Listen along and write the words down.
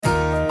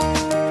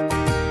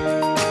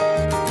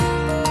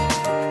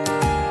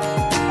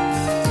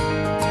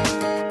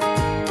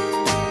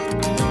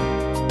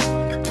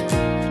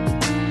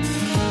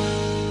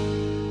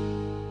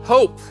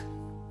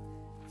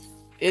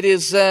It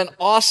is an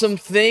awesome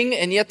thing,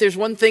 and yet there's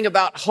one thing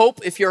about hope.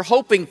 If you're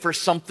hoping for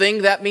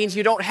something, that means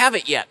you don't have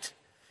it yet.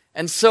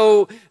 And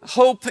so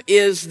hope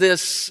is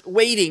this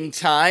waiting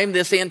time,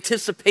 this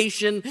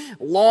anticipation,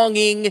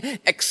 longing,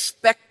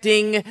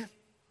 expecting,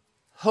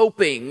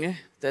 hoping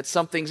that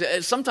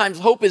sometimes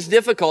hope is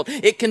difficult.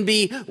 It can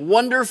be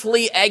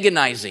wonderfully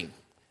agonizing,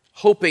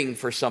 hoping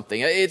for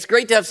something. It's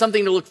great to have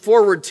something to look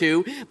forward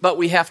to, but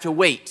we have to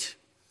wait.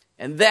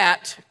 And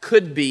that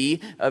could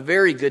be a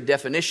very good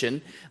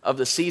definition of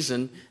the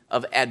season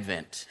of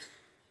Advent.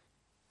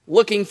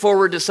 Looking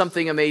forward to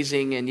something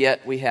amazing, and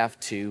yet we have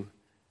to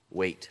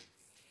wait.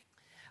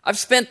 I've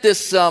spent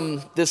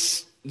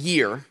this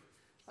year,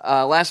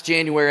 last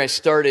January I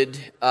started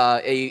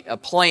a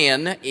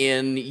plan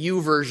in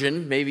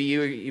YouVersion. Maybe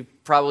you're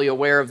probably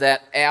aware of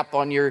that app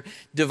on your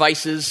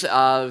devices,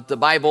 the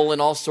Bible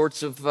and all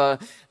sorts of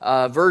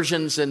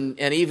versions and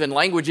even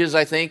languages,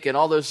 I think, and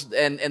all those,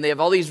 and they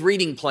have all these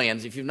reading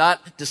plans. If you've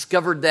not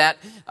discovered that,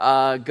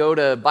 go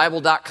to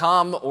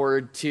Bible.com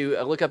or to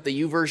look up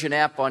the YouVersion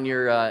app on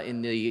your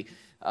in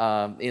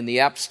the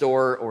App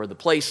Store or the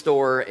Play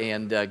Store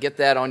and get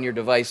that on your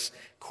device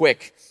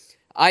quick.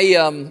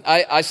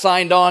 I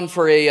signed on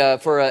for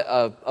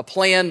a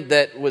plan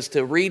that was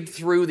to read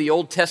through the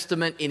Old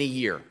Testament in a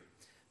year.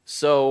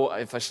 So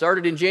if I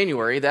started in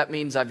January, that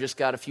means I've just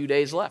got a few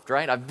days left,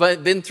 right? I've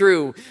been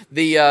through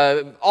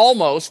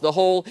almost the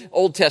whole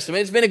Old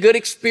Testament. It's been a good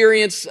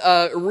experience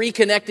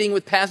reconnecting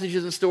with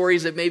passages and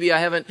stories that maybe I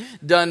haven't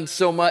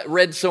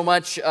read so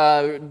much,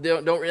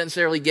 don't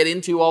necessarily get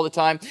into all the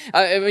time.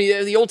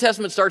 The Old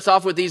Testament starts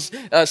off with these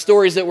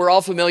stories that we're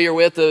all familiar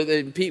with,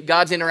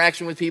 God's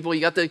interaction with people. You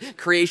got the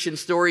creation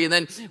story, and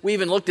then we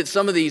even looked at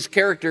some of these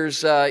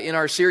characters in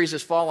our series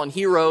as Fallen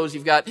Heroes.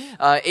 You've got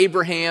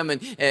Abraham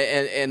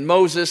and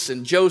Moses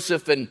and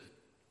Joseph and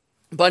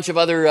a bunch of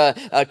other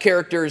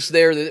characters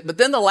there. But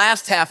then the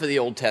last half of the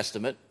Old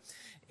Testament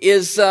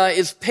is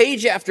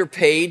page after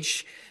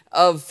page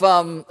of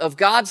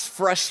God's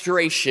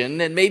frustration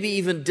and maybe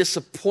even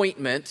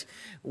disappointment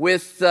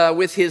with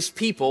His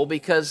people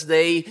because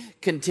they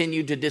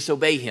continued to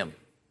disobey Him.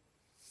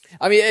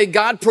 I mean,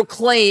 God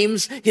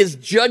proclaims His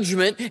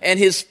judgment and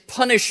His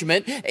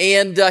punishment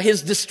and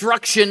His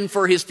destruction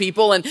for His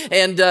people,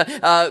 and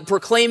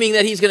proclaiming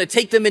that He's going to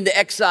take them into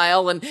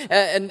exile,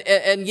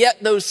 and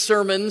yet those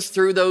sermons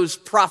through those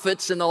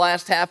prophets in the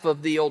last half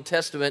of the Old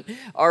Testament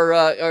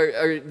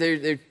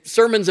they're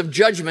sermons of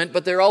judgment,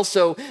 but they're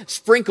also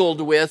sprinkled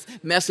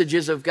with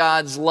messages of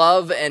God's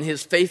love and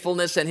His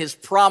faithfulness and His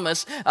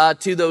promise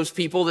to those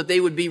people that they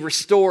would be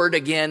restored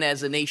again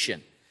as a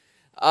nation.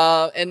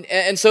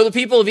 And so the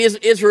people of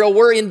Israel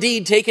were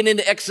indeed taken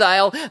into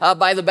exile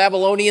by the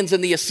Babylonians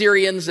and the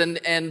Assyrians, and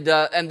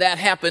that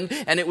happened,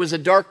 and it was a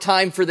dark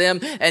time for them,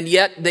 and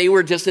yet they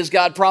were, just as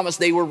God promised,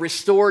 they were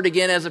restored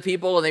again as a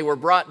people, and they were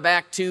brought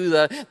back to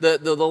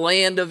the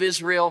land of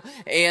Israel,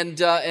 and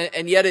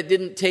yet it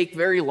didn't take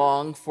very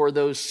long for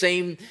those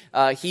same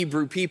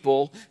Hebrew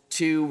people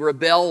to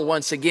rebel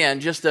once again.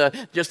 Just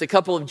a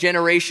couple of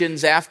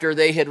generations after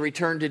they had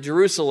returned to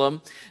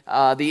Jerusalem,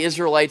 the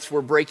Israelites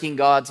were breaking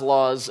God's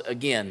laws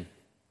again.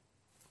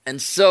 And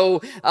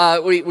so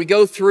we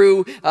go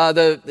through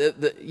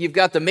you've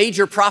got the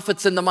major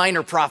prophets and the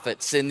minor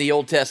prophets in the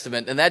Old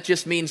Testament, and that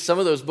just means some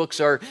of those books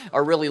are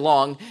really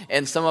long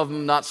and some of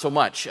them not so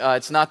much.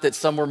 It's not that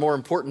some were more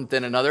important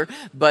than another,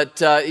 but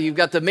you've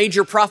got the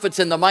major prophets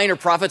and the minor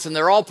prophets, and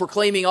they're all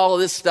proclaiming all of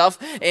this stuff.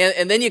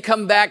 And then you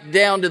come back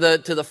down to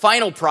the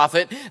final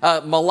prophet,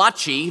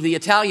 Malachi, the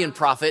Italian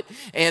prophet,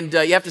 and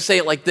you have to say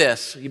it like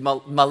this,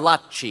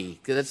 Malachi,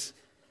 because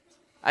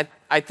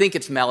I think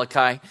it's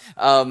Malachi,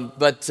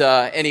 but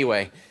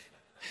anyway,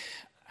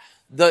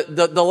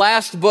 the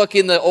last book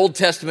in the Old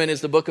Testament is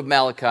the book of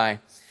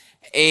Malachi,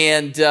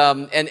 and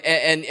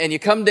you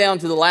come down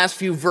to the last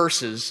few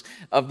verses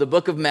of the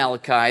book of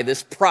Malachi.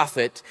 This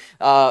prophet,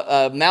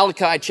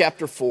 Malachi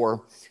chapter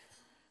 4,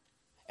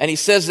 and he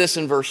says this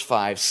in verse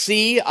 5: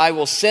 "See, I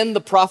will send the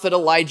prophet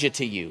Elijah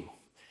to you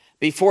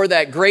before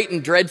that great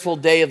and dreadful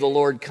day of the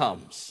Lord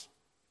comes.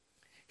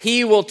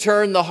 He will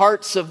turn the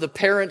hearts of the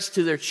parents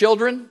to their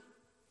children,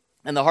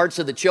 and the hearts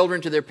of the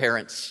children to their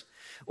parents,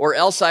 or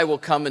else I will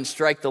come and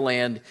strike the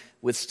land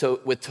with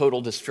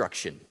total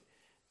destruction."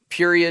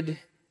 Period.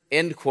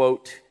 End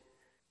quote.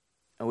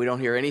 And we don't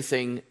hear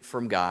anything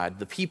from God.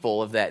 The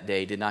people of that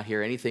day did not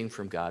hear anything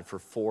from God for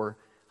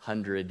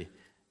 400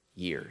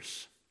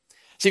 years.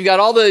 So you've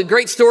got all the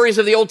great stories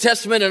of the Old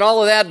Testament and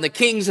all of that, and the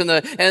kings and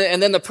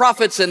then the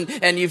prophets,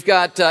 and you've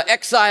got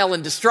exile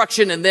and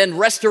destruction, and then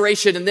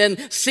restoration, and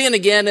then sin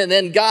again, and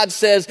then God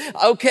says,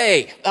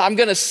 okay, I'm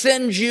going to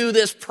send you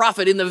this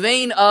prophet in the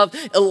vein of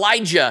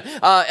Elijah.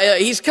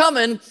 He's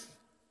coming,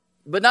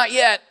 but not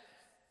yet.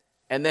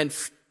 And then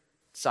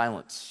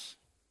silence.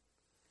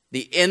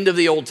 The end of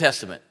the Old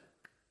Testament.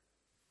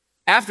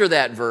 After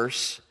that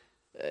verse,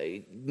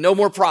 no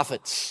more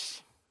prophets.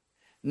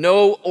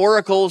 No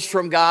oracles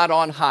from God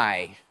on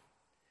high.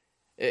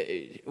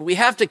 we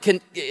have to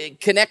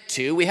connect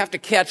to, we have to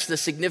catch the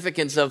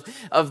significance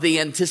of the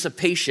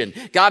anticipation.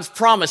 God's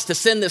promised to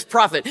send this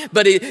prophet,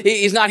 but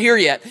he's not here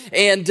yet.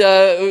 And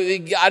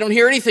I don't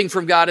hear anything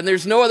from God, and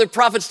there's no other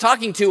prophets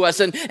talking to us.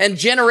 And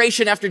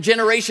generation after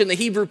generation, the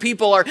Hebrew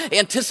people are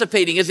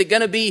anticipating, is it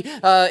going to be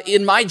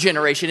in my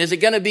generation? Is it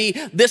going to be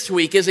this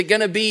week? Is it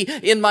going to be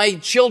in my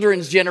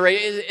children's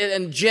generation?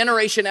 And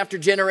generation after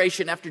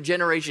generation after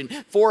generation,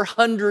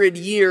 400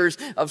 years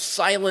of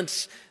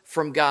silence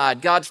from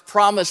God. God's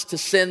promised to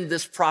send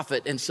this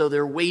prophet, and so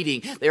they're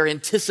waiting, they're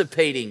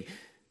anticipating.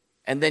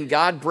 And then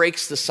God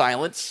breaks the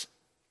silence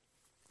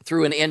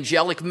through an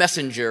angelic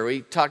messenger. We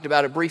talked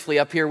about it briefly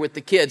up here with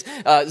the kids.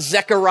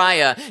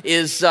 Zechariah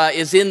is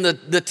in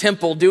the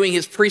temple doing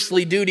his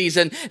priestly duties,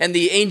 and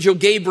the angel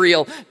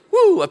Gabriel,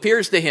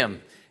 appears to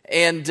him.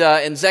 And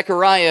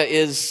Zechariah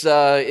is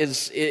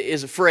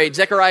afraid.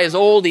 Zechariah is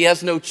old. He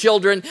has no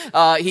children.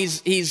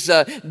 He's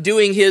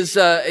doing his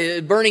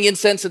burning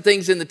incense and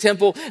things in the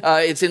temple.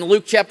 It's in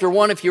Luke chapter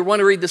 1. If you want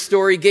to read the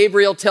story,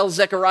 Gabriel tells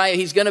Zechariah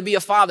he's going to be a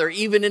father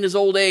even in his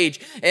old age,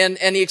 and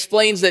he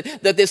explains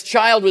that this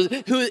child was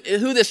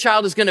who this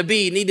child is going to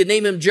be. You need to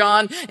name him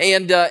John,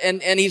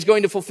 and he's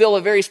going to fulfill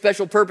a very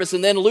special purpose.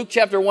 And then Luke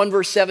chapter 1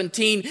 verse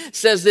 17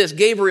 says this: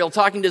 Gabriel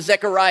talking to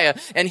Zechariah,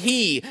 and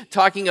he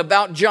talking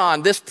about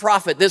John, this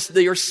prophet,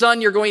 your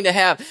son you're going to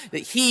have,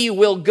 that he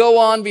will go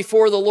on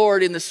before the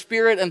Lord in the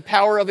spirit and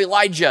power of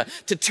Elijah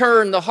to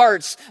turn the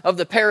hearts of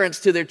the parents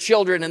to their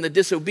children and the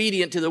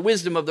disobedient to the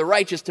wisdom of the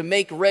righteous, to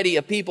make ready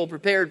a people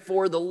prepared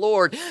for the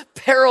Lord,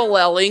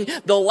 paralleling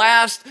the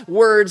last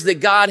words that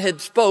God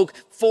had spoke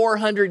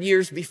 400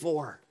 years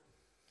before.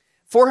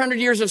 400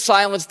 years of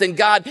silence, then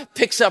God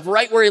picks up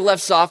right where he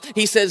left off.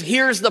 He says,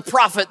 here's the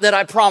prophet that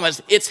I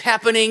promised. It's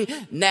happening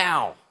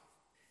now.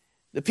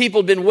 The people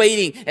had been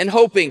waiting and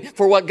hoping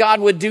for what God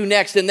would do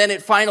next, and then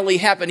it finally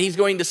happened. He's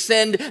going to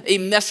send a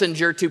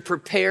messenger to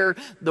prepare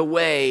the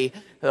way,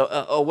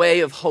 a way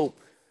of hope.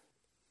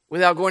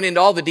 Without going into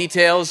all the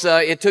details,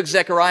 it took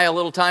Zechariah a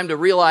little time to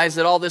realize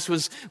that all this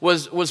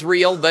was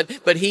real,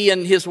 but he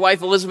and his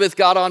wife Elizabeth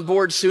got on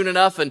board soon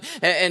enough,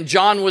 and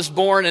John was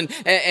born, and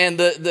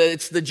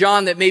it's the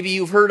John that maybe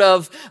you've heard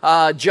of,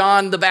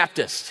 John the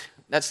Baptist.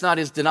 That's not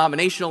his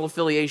denominational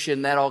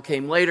affiliation. That all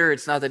came later.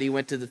 It's not that he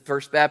went to the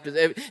First Baptist.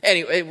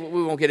 Anyway,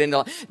 we won't get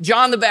into that.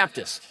 John the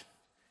Baptist.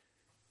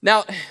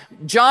 Now,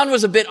 John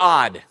was a bit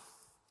odd.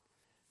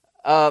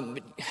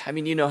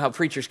 You know how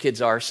preachers'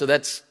 kids are, so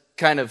that's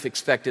kind of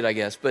expected, I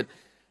guess. But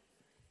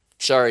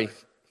sorry,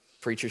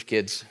 preachers'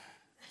 kids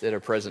that are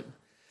present.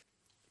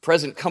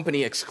 Present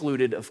company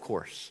excluded, of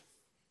course.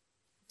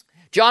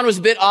 John was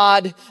a bit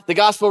odd. The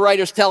gospel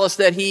writers tell us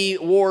that he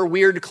wore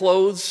weird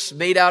clothes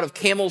made out of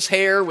camel's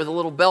hair with a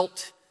little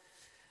belt.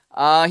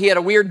 He had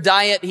a weird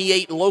diet. He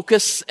ate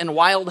locusts and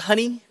wild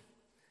honey.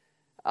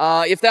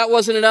 If that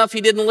wasn't enough, he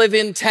didn't live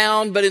in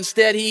town, but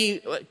instead he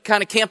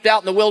kind of camped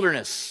out in the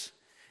wilderness.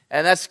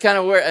 And that's kind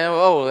of where,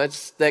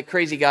 that's that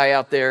crazy guy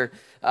out there.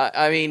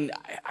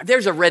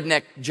 There's a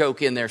redneck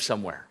joke in there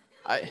somewhere.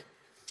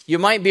 You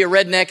might be a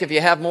redneck if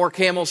you have more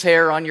camel's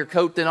hair on your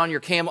coat than on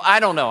your camel. I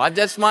don't know.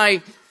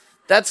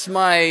 That's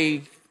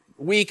my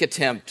weak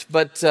attempt,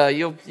 but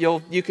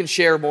you can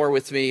share more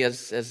with me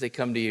as they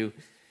come to you.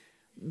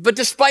 But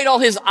despite all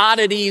his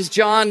oddities,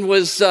 John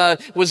was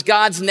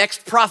God's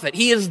next prophet.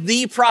 He is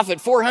the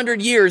prophet,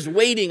 400 years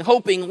waiting,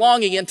 hoping,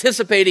 longing,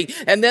 anticipating.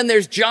 And then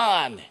there's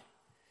John,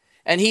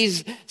 and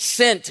he's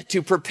sent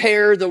to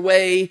prepare the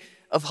way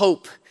of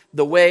hope,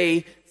 the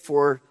way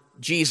for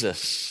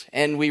Jesus.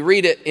 And we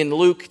read it in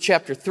Luke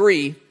chapter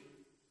 3,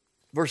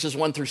 verses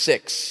 1 through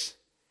 6.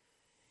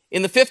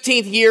 In the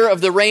 15th year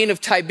of the reign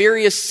of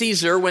Tiberius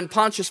Caesar, when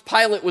Pontius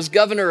Pilate was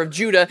governor of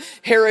Judah,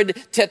 Herod,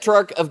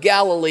 tetrarch of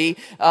Galilee,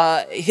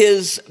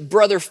 his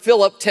brother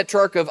Philip,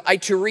 tetrarch of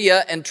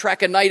Iturea and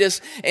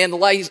Trachonitis, and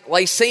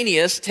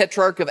Lysanias,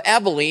 tetrarch of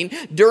Abilene,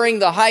 during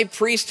the high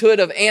priesthood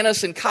of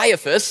Annas and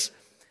Caiaphas,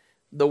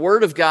 the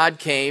word of God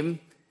came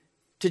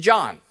to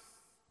John,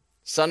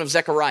 son of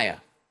Zechariah,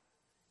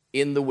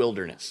 in the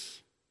wilderness.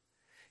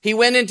 He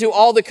went into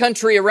all the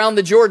country around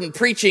the Jordan,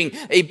 preaching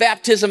a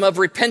baptism of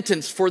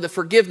repentance for the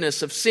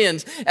forgiveness of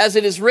sins, as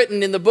it is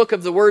written in the book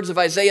of the words of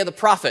Isaiah the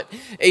prophet,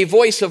 a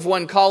voice of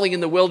one calling in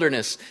the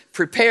wilderness,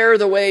 prepare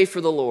the way for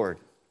the Lord.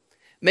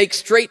 Make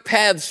straight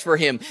paths for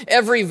him.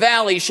 Every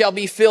valley shall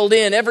be filled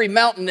in, every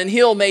mountain and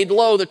hill made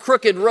low. The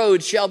crooked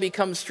road shall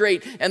become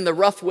straight, and the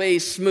rough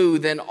ways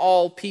smooth, and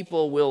all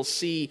people will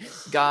see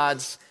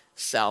God's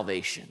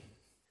salvation.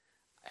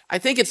 I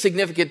think it's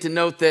significant to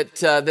note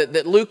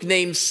that Luke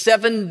names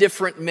 7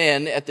 different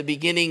men at the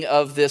beginning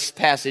of this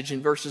passage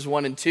in verses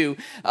 1 and 2,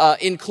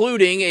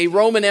 including a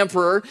Roman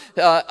emperor,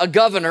 a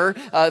governor,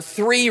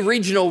 3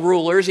 regional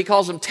rulers, he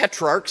calls them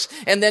tetrarchs,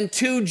 and then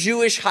 2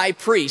 Jewish high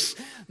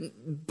priests.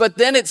 But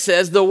then it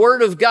says the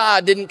word of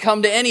God didn't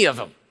come to any of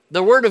them.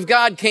 The word of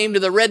God came to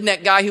the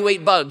redneck guy who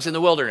ate bugs in the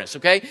wilderness,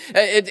 okay?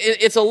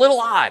 It's a little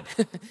odd.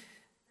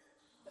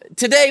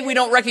 Today, we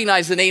don't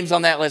recognize the names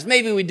on that list.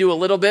 Maybe we do a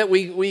little bit.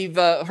 We've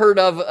heard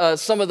of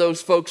some of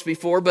those folks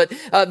before, but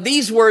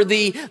these were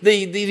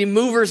the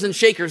movers and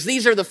shakers.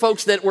 These are the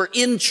folks that were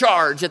in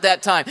charge at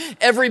that time.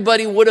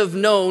 Everybody would have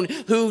known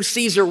who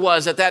Caesar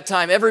was at that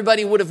time.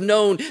 Everybody would have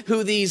known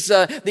who these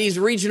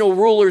regional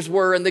rulers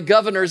were, and the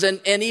governors,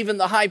 and even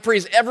the high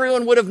priest.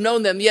 Everyone would have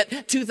known them.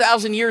 Yet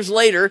 2,000 years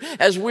later,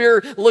 as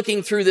we're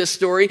looking through this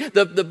story,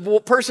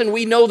 the person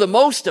we know the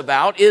most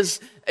about is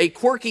a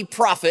quirky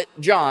prophet,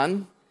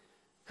 John,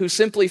 who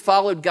simply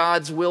followed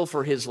God's will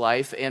for his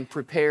life and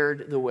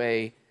prepared the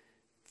way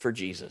for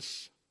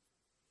Jesus.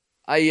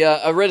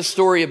 I read a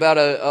story about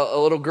a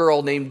little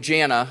girl named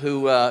Jana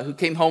who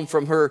came home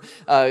from her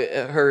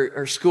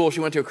school. She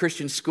went to a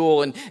Christian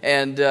school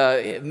and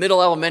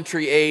middle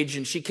elementary age,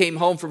 and she came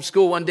home from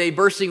school one day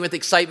bursting with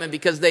excitement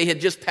because they had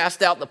just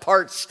passed out the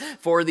parts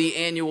for the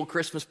annual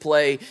Christmas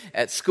play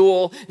at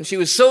school. And she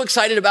was so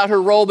excited about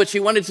her role, but she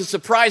wanted to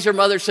surprise her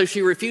mother, so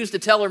she refused to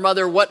tell her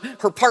mother what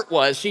her part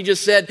was. She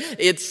just said,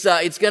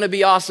 "It's going to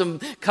be awesome.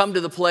 Come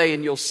to the play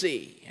and you'll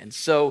see." And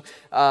so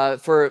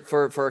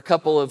for a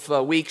couple of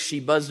weeks, she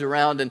buzzed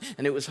around, and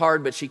it was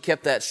hard, but she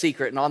kept that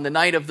secret. And on the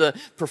night of the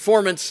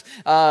performance,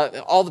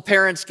 all the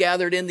parents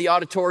gathered in the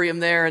auditorium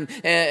there,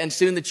 and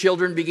soon the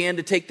children began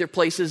to take their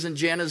places, and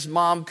Jana's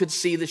mom could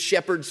see the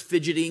shepherds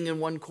fidgeting in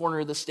one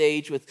corner of the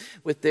stage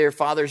with their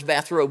father's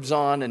bathrobes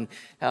on, and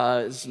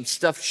some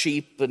stuffed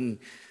sheep. And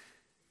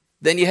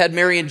then you had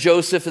Mary and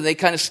Joseph, and they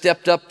kind of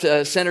stepped up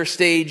to center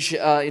stage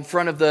in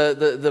front of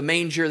the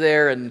manger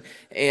there, and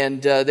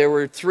there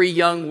were three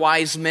young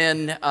wise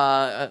men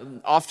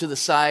off to the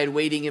side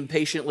waiting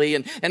impatiently,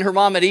 and her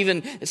mom had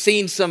even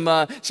seen some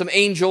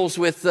angels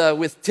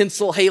with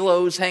tinsel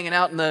halos hanging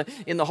out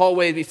in the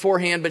hallway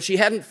beforehand, but she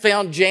hadn't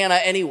found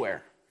Jana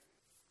anywhere.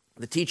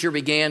 The teacher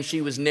began.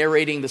 She was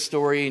narrating the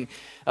story. And,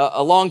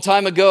 a long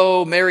time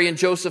ago, Mary and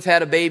Joseph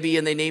had a baby,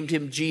 and they named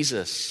him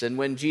Jesus. And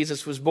when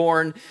Jesus was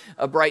born,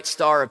 a bright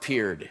star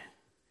appeared.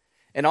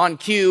 And on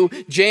cue,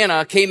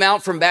 Jana came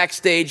out from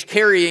backstage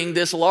carrying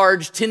this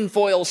large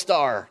tinfoil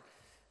star,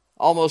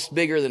 almost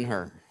bigger than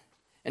her.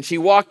 And she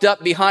walked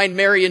up behind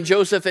Mary and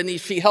Joseph, and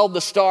she held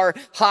the star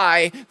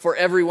high for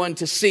everyone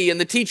to see. And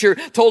the teacher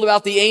told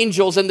about the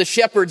angels and the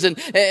shepherds.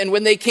 And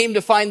when they came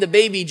to find the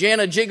baby,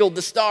 Jana jiggled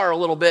the star a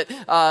little bit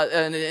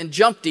and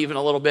jumped even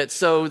a little bit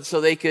so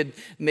they could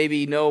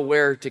maybe know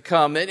where to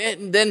come.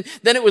 And then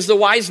it was the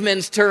wise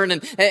men's turn.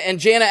 And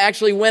Jana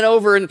actually went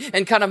over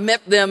and kind of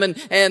met them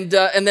and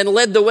then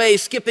led the way,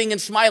 skipping and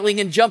smiling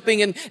and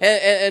jumping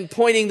and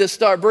pointing the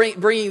star,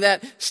 bringing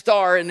that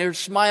star. And her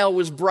smile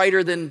was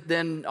brighter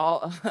than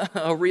all.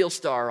 A real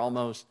star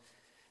almost.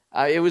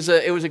 It was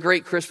a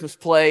great Christmas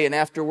play, and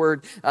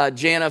afterward,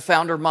 Jana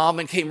found her mom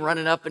and came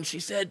running up, and she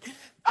said,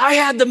 "I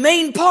had the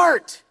main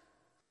part."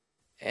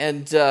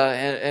 And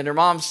her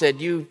mom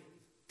said, "You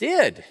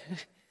did?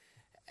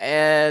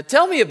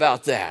 Tell me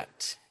about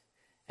that."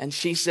 And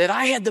she said,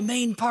 "I had the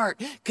main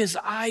part because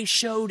I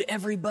showed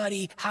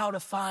everybody how to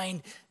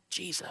find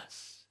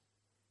Jesus."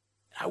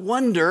 I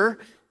wonder,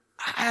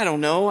 I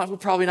don't know, we're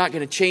probably not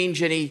going to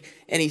change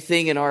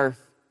anything in our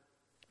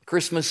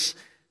Christmas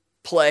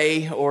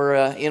play or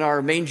in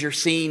our manger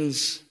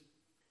scenes,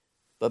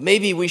 but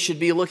maybe we should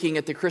be looking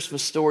at the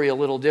Christmas story a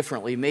little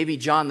differently. Maybe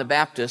John the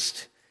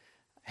Baptist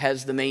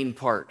has the main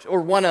part,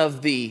 or one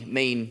of the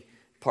main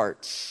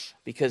parts,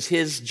 because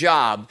his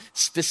job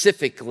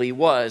specifically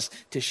was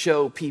to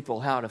show people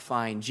how to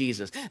find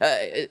Jesus.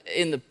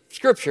 In the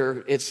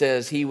scripture, it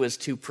says he was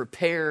to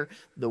prepare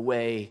the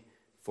way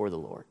for the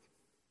Lord.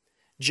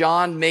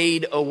 John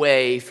made a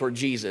way for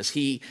Jesus.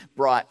 He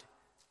brought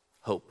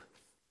hope.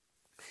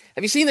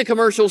 Have you seen the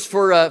commercials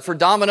for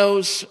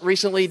Domino's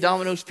recently?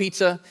 Domino's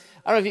Pizza.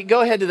 I don't know if you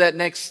go ahead to that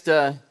next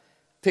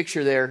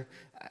picture there.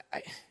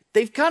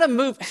 They've kind of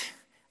moved. I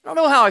don't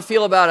know how I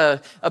feel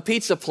about a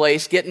pizza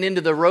place getting into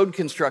the road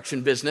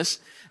construction business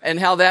and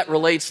how that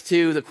relates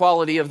to the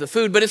quality of the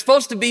food, but it's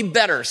supposed to be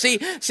better. See,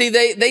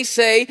 they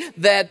say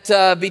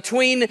that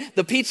between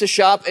the pizza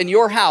shop and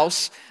your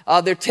house,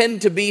 there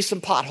tend to be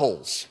some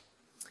potholes.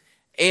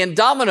 And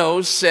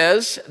Domino's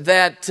says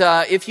that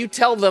if you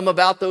tell them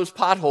about those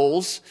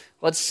potholes,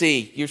 let's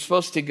see, you're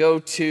supposed to go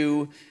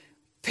to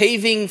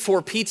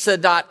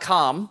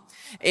pavingforpizza.com.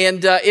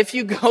 And if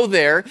you go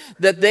there,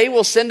 that they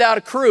will send out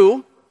a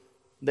crew.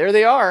 There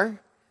they are.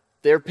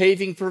 They're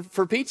paving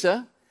for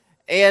pizza.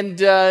 And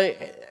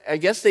I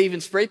guess they even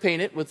spray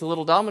paint it with the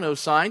little Domino's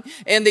sign.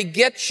 And they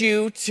get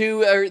you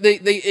to,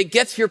 it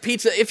gets your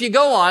pizza. If you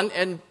go on,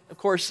 and of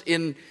course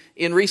in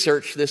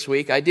research this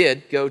week, I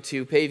did go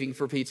to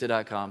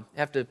pavingforpizza.com.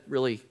 Have to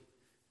really,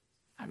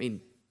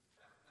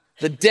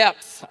 the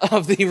depth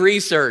of the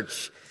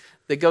research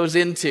that goes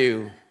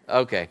into,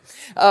 okay.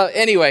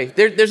 Anyway,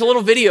 there's a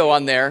little video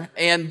on there,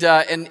 and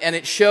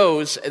it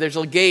shows, there's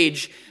a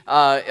gauge,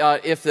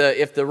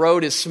 if the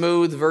road is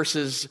smooth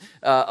versus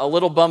a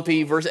little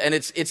bumpy versus, and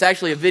it's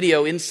actually a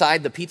video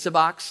inside the pizza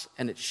box,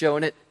 and it's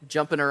showing it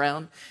jumping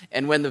around.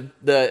 And when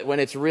when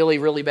it's really,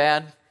 really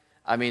bad,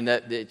 I mean,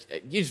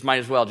 you just might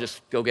as well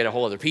just go get a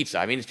whole other pizza.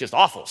 I mean, it's just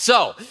awful.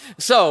 So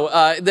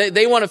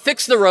they want to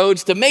fix the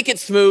roads to make it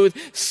smooth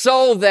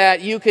so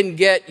that you can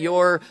get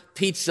your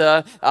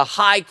pizza, a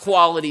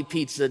high-quality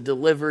pizza,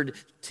 delivered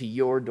to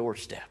your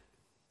doorstep.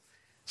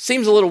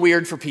 Seems a little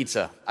weird for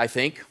pizza, I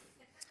think.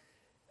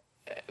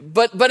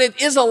 But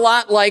it is a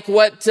lot like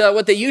what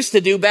they used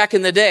to do back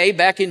in the day,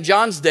 back in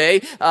John's day,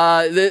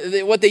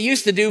 what they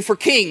used to do for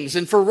kings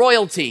and for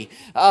royalty.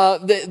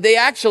 They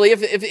actually,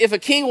 if a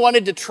king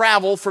wanted to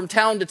travel from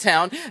town to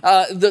town,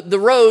 the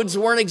roads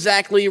weren't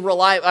exactly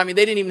reliable. I mean,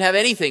 they didn't even have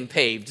anything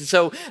paved.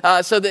 So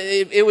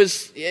it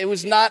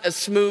was not a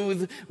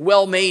smooth,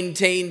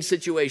 well-maintained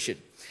situation.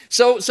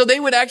 So they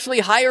would actually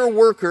hire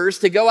workers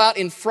to go out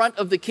in front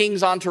of the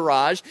king's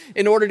entourage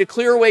in order to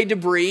clear away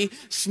debris,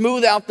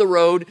 smooth out the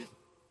road,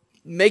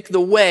 make the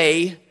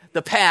way,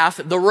 the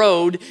path, the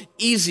road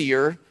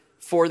easier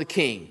for the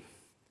king.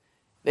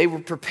 They were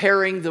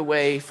preparing the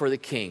way for the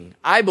king.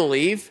 I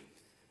believe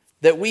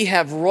that we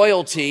have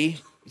royalty.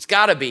 It's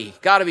got to be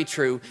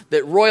true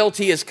that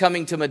royalty is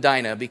coming to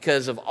Medina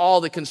because of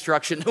all the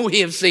construction we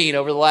have seen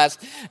over the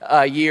last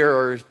year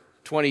or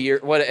 20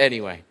 years.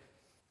 Anyway.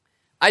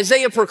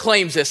 Isaiah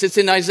proclaims this. It's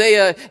in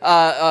Isaiah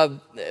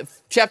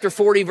chapter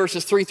 40,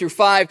 verses 3 through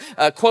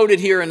 5, quoted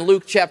here in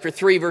Luke chapter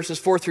 3, verses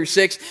 4 through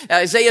 6.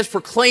 Isaiah's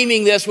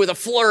proclaiming this with a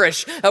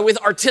flourish, with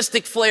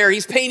artistic flair.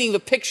 He's painting the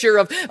picture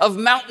of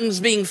mountains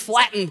being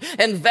flattened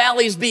and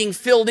valleys being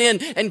filled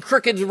in and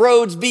crooked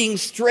roads being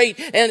straight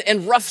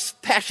and rough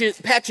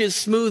patches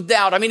smoothed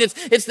out. I mean,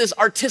 it's this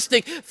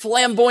artistic,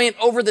 flamboyant,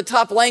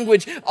 over-the-top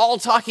language, all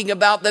talking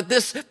about that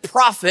this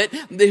prophet,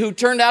 who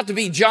turned out to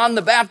be John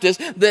the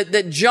Baptist,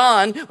 that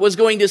John was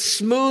going to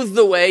smooth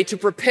the way, to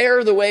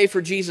prepare the way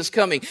for Jesus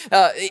coming.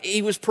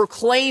 He was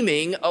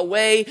proclaiming a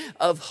way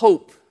of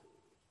hope.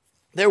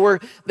 There were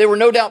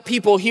no doubt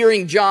people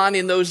hearing John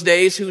in those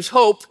days whose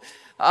hope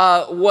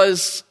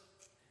was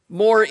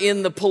more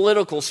in the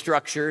political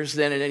structures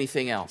than in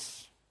anything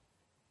else.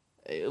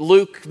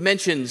 Luke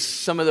mentions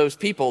some of those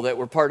people that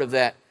were part of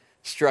that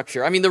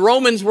structure. I mean, the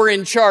Romans were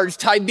in charge.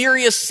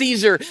 Tiberius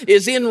Caesar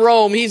is in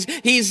Rome.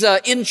 He's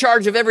in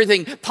charge of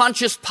everything.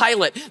 Pontius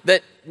Pilate,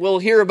 that we'll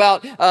hear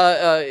about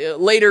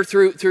later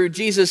through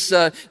Jesus'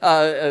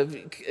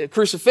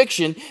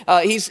 crucifixion.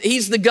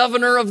 He's the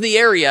governor of the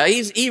area. He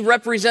is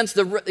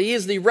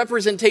the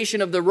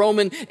representation of the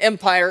Roman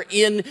Empire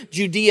in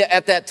Judea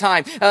at that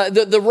time.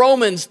 The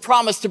Romans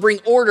promised to bring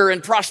order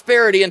and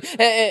prosperity,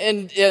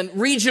 and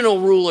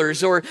regional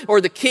rulers or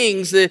the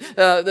kings,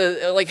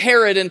 like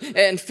Herod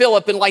and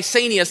Philip and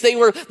Lysanias.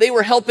 They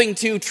were helping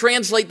to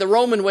translate the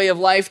Roman way of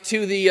life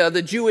to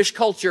the Jewish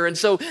culture, and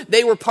so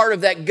they were part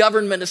of that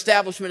government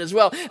establishment as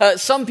well.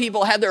 Some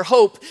people had their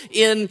hope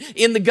in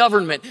the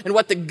government and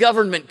what the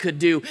government could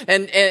do,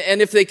 and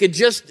if they could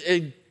just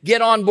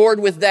get on board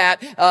with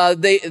that,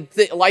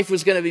 life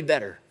was going to be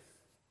better.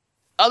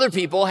 Other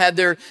people had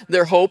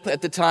their hope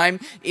at the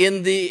time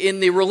in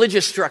the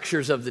religious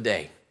structures of the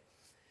day.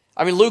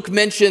 I mean, Luke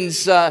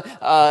mentions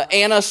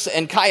Annas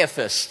and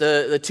Caiaphas,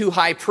 the two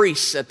high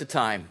priests at the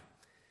time.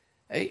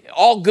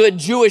 All good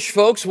Jewish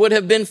folks would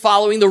have been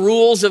following the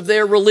rules of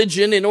their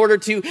religion in order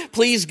to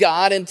please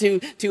God and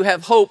to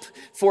have hope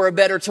for a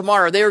better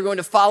tomorrow. They were going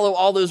to follow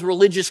all those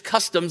religious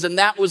customs, and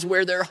that was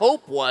where their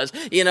hope was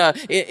in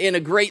a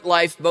great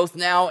life, both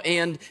now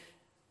and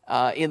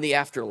in the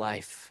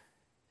afterlife.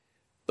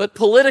 But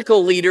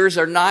political leaders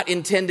are not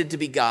intended to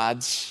be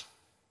gods,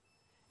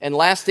 and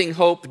lasting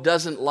hope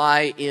doesn't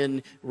lie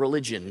in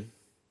religion.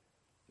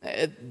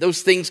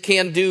 Those things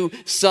can do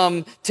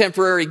some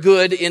temporary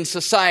good in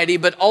society,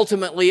 but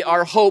ultimately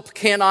our hope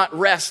cannot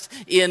rest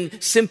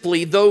in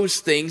simply those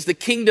things. The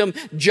kingdom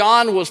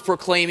John was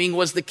proclaiming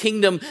was the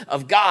kingdom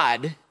of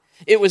God.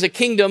 It was a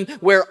kingdom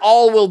where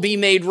all will be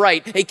made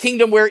right, a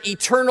kingdom where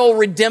eternal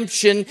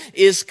redemption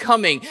is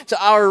coming. So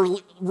our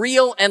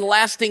real and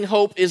lasting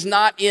hope is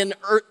not in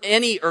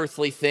any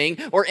earthly thing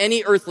or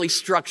any earthly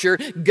structure,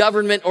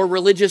 government or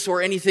religious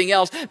or anything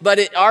else, but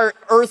our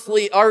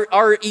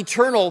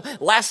eternal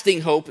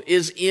lasting hope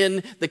is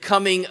in the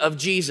coming of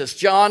Jesus.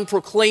 John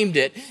proclaimed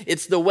it.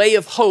 It's the way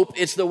of hope.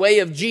 It's the way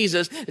of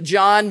Jesus.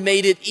 John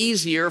made it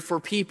easier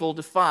for people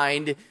to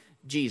find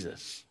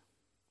Jesus.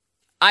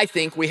 I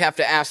think we have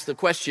to ask the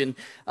question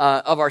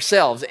of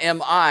ourselves,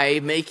 am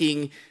I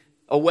making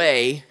a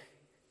way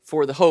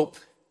for the hope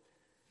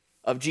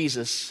of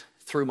Jesus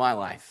through my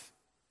life?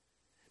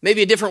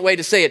 Maybe a different way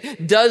to say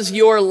it. Does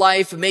your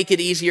life make it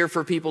easier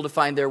for people to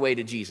find their way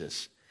to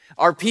Jesus?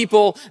 Are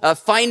people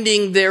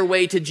finding their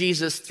way to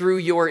Jesus through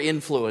your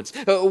influence?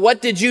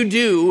 What did you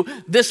do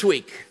this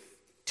week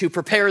to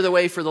prepare the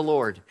way for the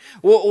Lord?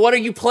 What are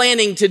you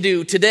planning to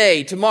do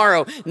today,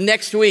 tomorrow,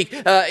 next week,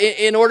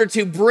 in order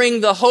to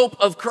bring the hope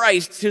of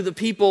Christ to the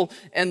people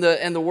and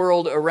the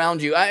world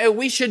around you?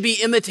 We should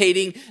be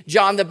imitating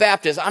John the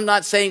Baptist. I'm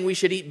not saying we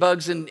should eat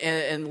bugs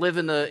and live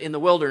in the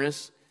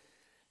wilderness,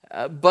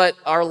 but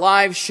our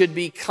lives should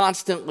be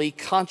constantly,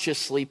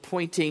 consciously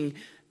pointing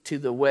to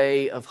the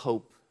way of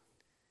hope.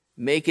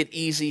 Make it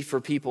easy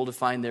for people to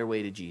find their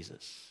way to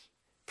Jesus.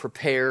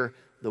 Prepare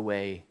the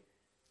way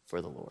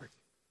for the Lord.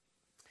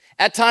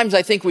 At times,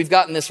 I think we've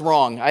gotten this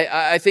wrong.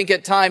 I think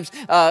at times,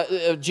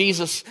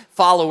 Jesus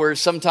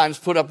followers sometimes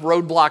put up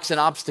roadblocks and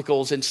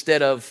obstacles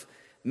instead of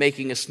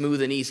making a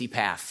smooth and easy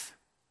path.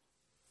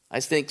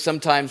 I think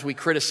sometimes we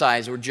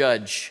criticize or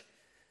judge.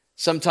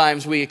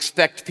 Sometimes we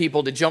expect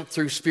people to jump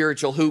through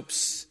spiritual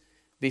hoops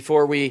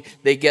before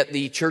they get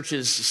the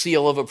church's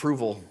seal of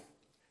approval.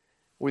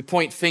 We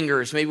point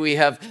fingers. Maybe we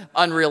have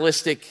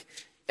unrealistic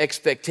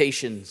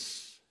expectations.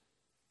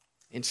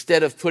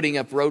 Instead of putting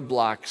up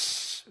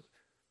roadblocks,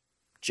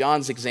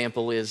 John's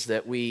example is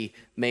that we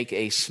make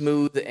a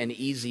smooth and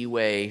easy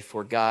way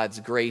for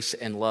God's grace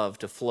and love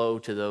to flow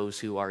to those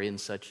who are in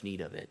such need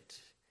of it.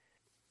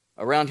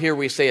 Around here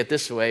we say it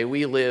this way: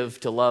 we live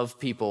to love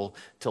people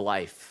to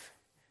life.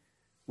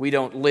 We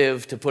don't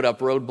live to put up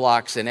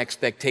roadblocks and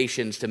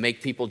expectations to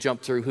make people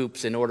jump through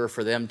hoops in order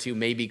for them to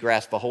maybe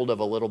grasp a hold of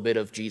a little bit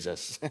of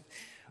Jesus.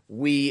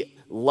 We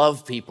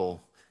love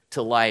people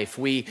to life.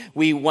 We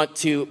want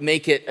to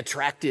make it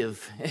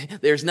attractive.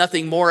 There's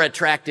nothing more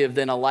attractive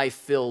than a life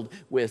filled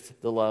with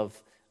the love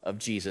of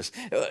Jesus.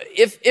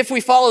 If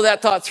we follow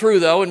that thought through,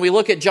 though, and we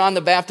look at John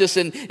the Baptist,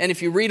 and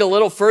if you read a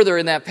little further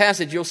in that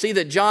passage, you'll see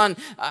that John,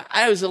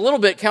 I was a little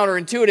bit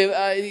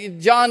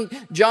counterintuitive.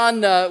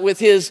 John, with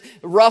his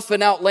rough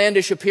and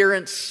outlandish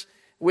appearance,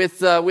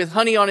 with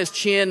honey on his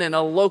chin and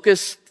a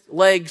locust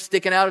leg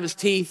sticking out of his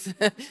teeth,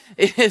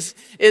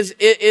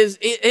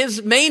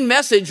 his main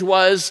message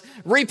was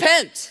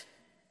repent,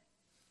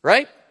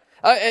 right?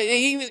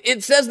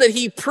 It says that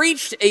he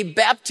preached a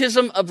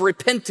baptism of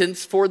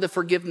repentance for the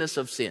forgiveness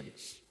of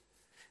sins.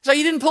 So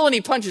he didn't pull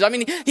any punches. I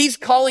mean, he's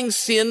calling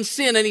sin,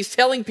 and he's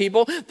telling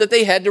people that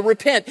they had to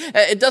repent.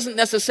 It doesn't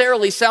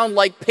necessarily sound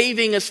like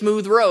paving a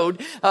smooth road.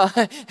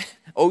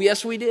 Oh,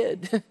 yes, we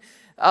did.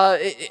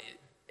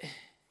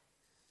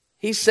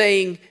 He's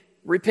saying,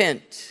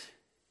 repent.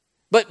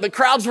 But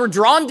crowds were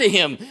drawn to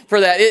him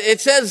for that.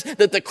 It says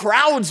that the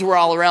crowds were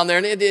all around there,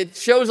 and it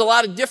shows a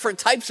lot of different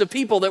types of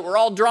people that were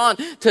all drawn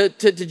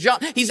to John.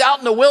 He's out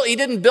in the wilderness. He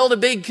didn't build a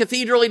big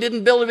cathedral. He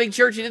didn't build a big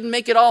church. He didn't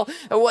make it all.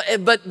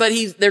 But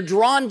they're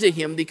drawn to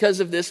him because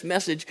of this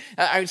message.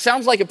 It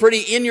sounds like a pretty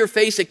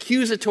in-your-face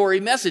accusatory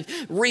message.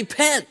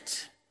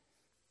 Repent.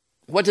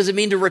 What does it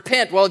mean to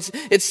repent? Well,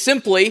 it's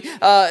simply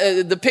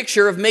the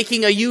picture of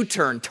making a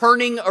U-turn,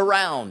 turning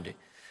around.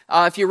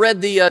 If you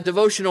read the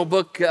devotional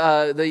book,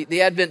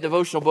 the Advent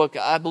devotional book,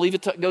 I believe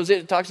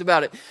it talks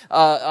about it,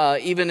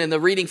 even in the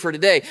reading for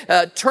today.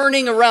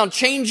 Turning around,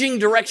 changing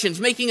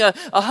directions, making a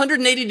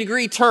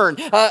 180-degree turn.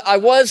 I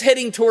was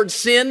heading towards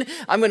sin.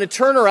 I'm going to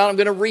turn around. I'm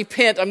going to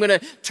repent. I'm going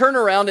to turn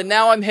around, and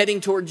now I'm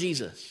heading toward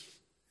Jesus.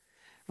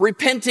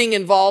 Repenting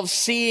involves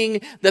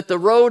seeing that the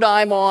road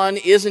I'm on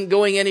isn't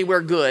going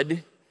anywhere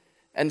good,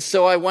 and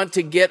so I want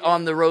to get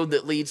on the road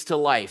that leads to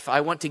life.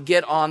 I want to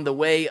get on the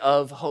way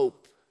of hope.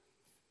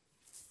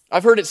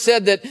 I've heard it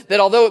said that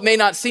although it may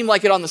not seem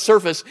like it on the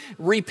surface,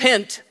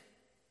 repent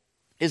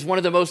is one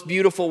of the most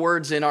beautiful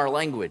words in our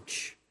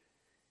language.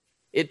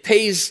 It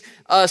pays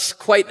us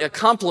quite a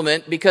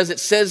compliment because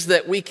it says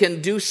that we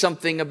can do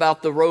something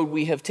about the road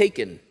we have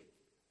taken.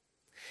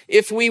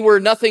 If we were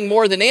nothing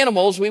more than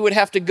animals, we would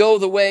have to go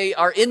the way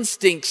our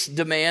instincts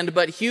demand,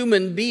 but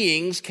human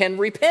beings can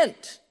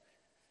repent.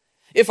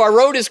 If our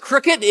road is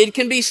crooked, it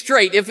can be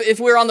straight. If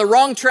we're on the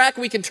wrong track,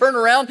 we can turn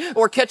around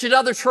or catch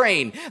another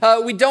train.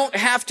 We don't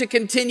have to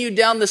continue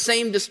down the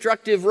same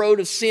destructive road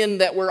of sin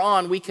that we're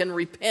on. We can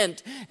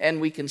repent and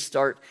we can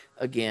start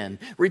again.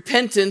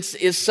 Repentance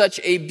is such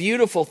a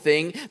beautiful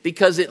thing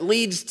because it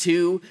leads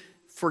to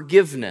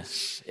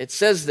forgiveness. It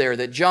says there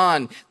that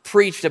John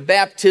preached a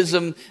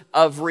baptism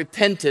of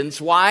repentance.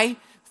 Why?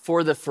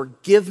 For the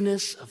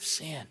forgiveness of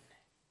sin.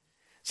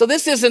 So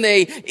this isn't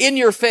a in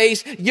your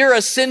face, you're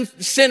a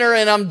sinner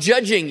and I'm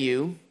judging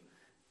you.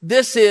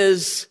 This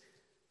is,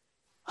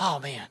 oh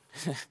man,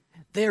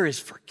 there is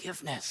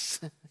forgiveness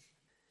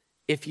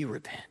if you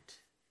repent.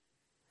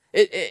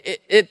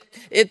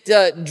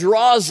 It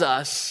draws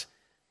us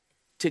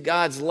to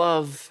God's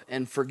love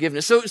and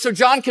forgiveness. So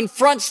John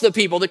confronts the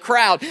people, the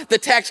crowd, the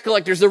tax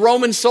collectors, the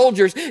Roman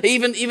soldiers.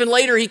 Even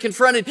later, he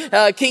confronted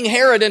King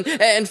Herod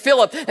and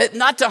Philip,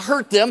 not to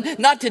hurt them,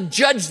 not to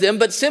judge them,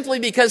 but simply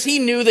because he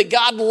knew that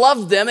God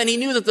loved them and he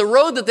knew that the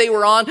road that they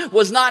were on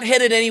was not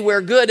headed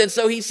anywhere good. And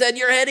so he said,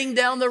 you're heading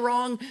down the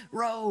wrong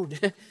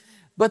road.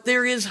 But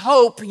there is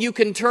hope. You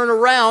can turn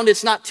around.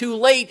 It's not too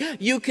late.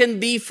 You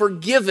can be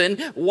forgiven.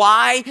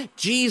 Why?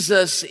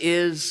 Jesus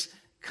is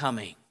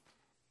coming.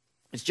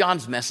 It's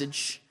John's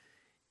message.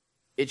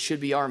 It should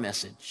be our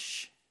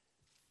message.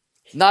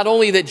 Not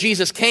only that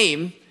Jesus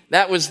came,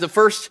 that was the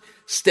first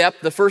step,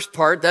 the first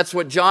part. That's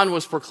what John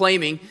was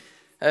proclaiming.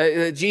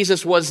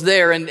 Jesus was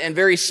there, and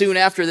very soon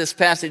after this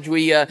passage,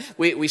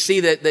 we see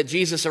that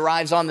Jesus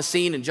arrives on the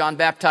scene, and John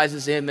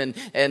baptizes him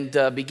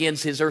and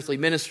begins his earthly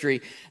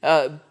ministry.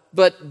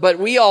 But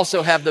we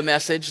also have the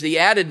message, the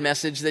added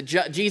message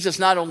that Jesus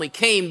not only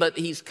came, but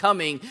he's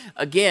coming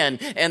again.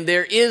 And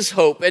there is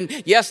hope.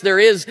 And yes, there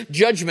is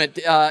judgment,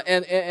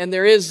 and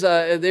there is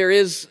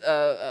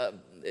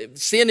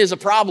sin is a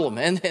problem,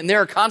 and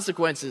there are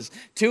consequences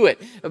to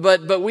it.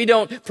 But we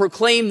don't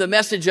proclaim the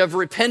message of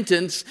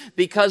repentance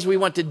because we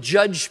want to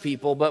judge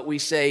people, but we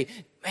say,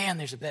 man,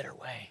 there's a better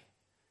way.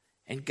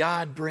 And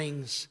God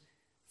brings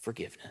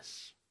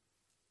forgiveness.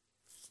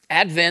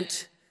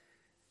 Advent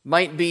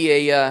might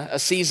be a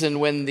season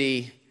when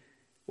the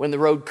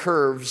road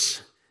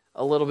curves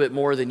a little bit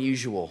more than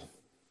usual,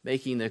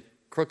 making the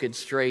crooked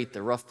straight,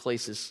 the rough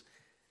places.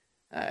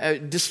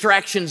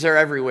 Distractions are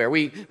everywhere.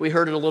 We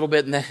heard it a little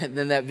bit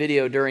in that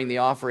video during the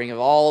offering of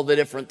all the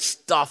different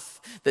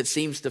stuff that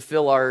seems to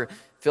fill our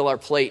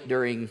plate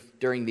during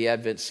the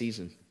Advent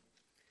season.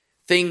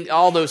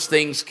 All those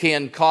things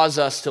can cause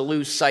us to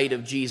lose sight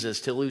of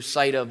Jesus, to lose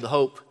sight of the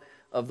hope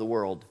of the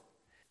world.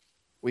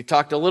 We've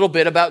talked a little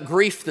bit about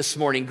grief this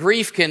morning.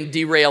 Grief can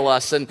derail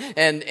us, and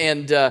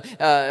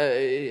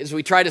as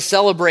we try to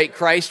celebrate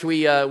Christ,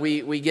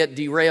 we get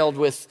derailed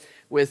with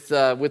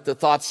the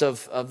thoughts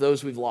of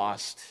those we've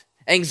lost.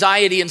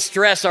 Anxiety and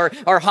stress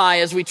are high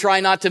as we try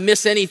not to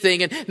miss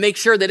anything and make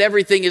sure that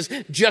everything is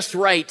just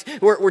right.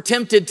 We're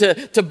tempted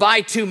to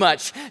buy too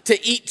much,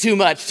 to eat too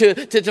much,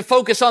 to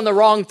focus on the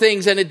wrong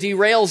things, and it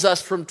derails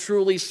us from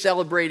truly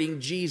celebrating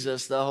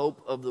Jesus, the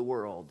hope of the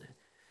world.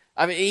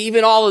 I mean,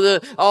 even all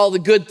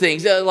the good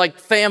things, like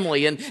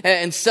family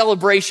and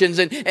celebrations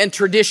and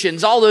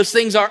traditions, all those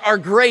things are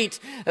great,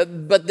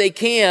 but they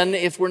can,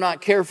 if we're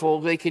not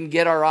careful, they can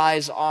get our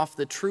eyes off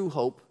the true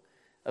hope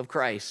of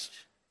Christ.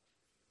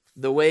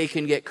 The way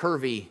can get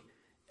curvy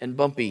and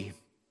bumpy,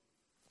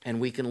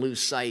 and we can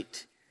lose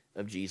sight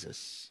of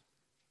Jesus.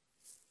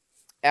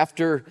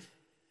 After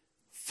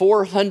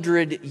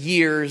 400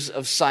 years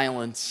of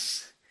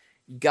silence,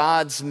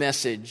 God's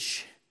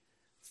message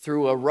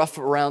through a rough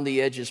around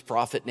the edges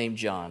prophet named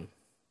John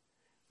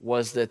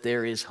was that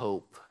there is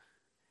hope,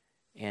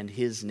 and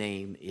his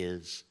name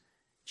is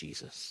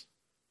Jesus.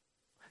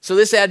 So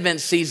this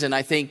Advent season,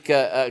 I think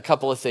a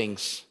couple of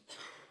things.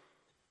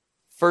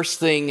 First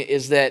thing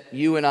is that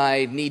you and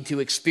I need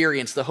to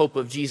experience the hope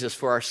of Jesus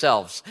for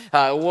ourselves.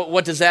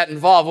 What does that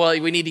involve? Well,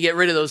 we need to get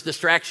rid of those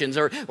distractions,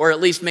 or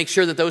at least make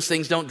sure that those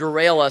things don't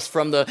derail us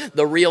from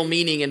the real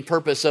meaning and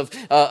purpose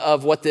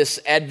of what this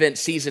Advent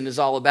season is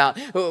all about.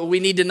 We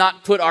need to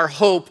not put our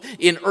hope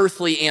in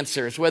earthly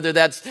answers, whether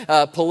that's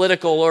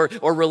political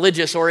or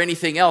religious or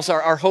anything else.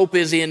 Our hope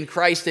is in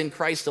Christ and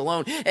Christ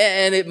alone.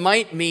 And it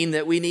might mean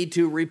that we need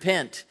to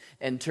repent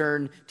and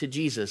turn to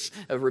Jesus,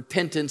 a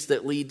repentance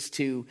that leads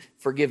to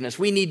forgiveness.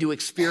 We need to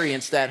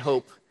experience that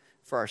hope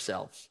for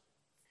ourselves.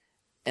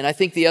 And I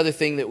think the other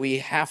thing that we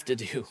have to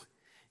do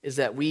is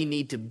that we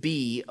need to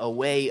be a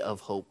way of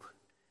hope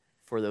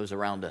for those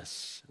around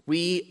us.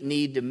 We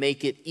need to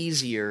make it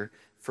easier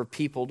for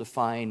people to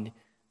find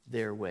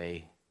their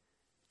way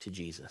to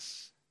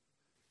Jesus.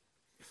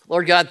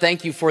 Lord God,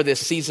 thank you for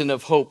this season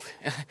of hope.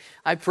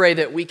 I pray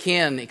that we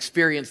can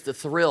experience the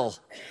thrill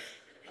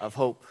of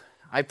hope.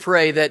 I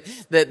pray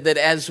that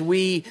as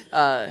we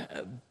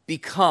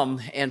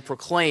become and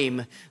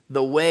proclaim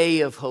the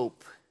way of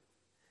hope,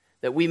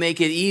 that we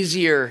make it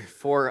easier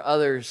for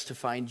others to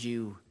find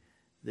you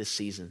this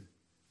season.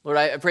 Lord,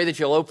 I pray that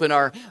you'll open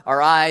our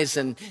eyes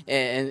and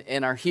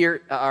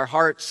our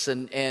hearts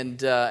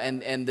and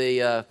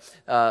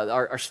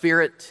our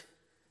spirit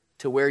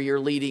to where you're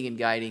leading and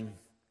guiding,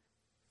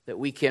 that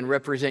we can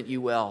represent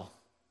you well.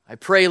 I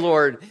pray,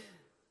 Lord,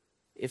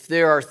 if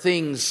there are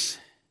things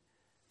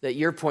that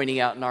you're pointing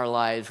out in our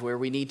lives where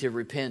we need to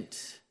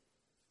repent,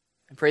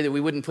 I pray that we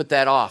wouldn't put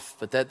that off,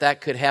 but that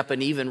could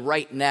happen even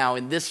right now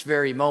in this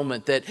very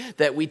moment,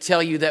 that we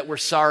tell you that we're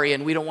sorry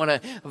and we don't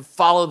want to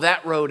follow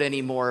that road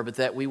anymore, but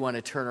that we want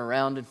to turn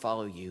around and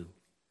follow you.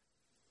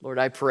 Lord,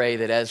 I pray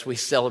that as we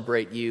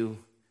celebrate you,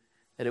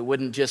 that it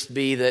wouldn't just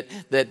be that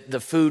the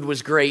food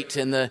was great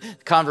and the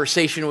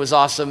conversation was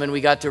awesome and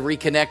we got to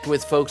reconnect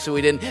with folks who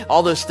we didn't.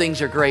 All those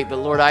things are great, but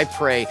Lord, I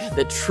pray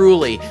that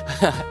truly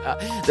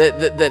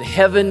that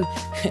heaven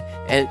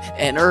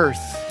and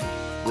earth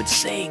would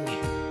sing,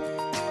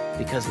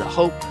 because the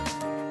hope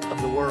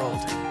of the world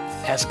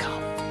has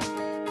come,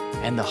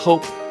 and the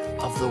hope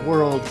of the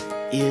world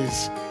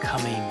is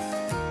coming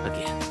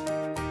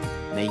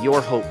again. May your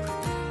hope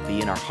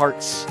be in our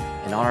hearts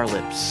and on our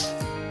lips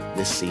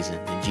this season.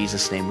 In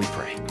Jesus' name we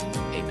pray.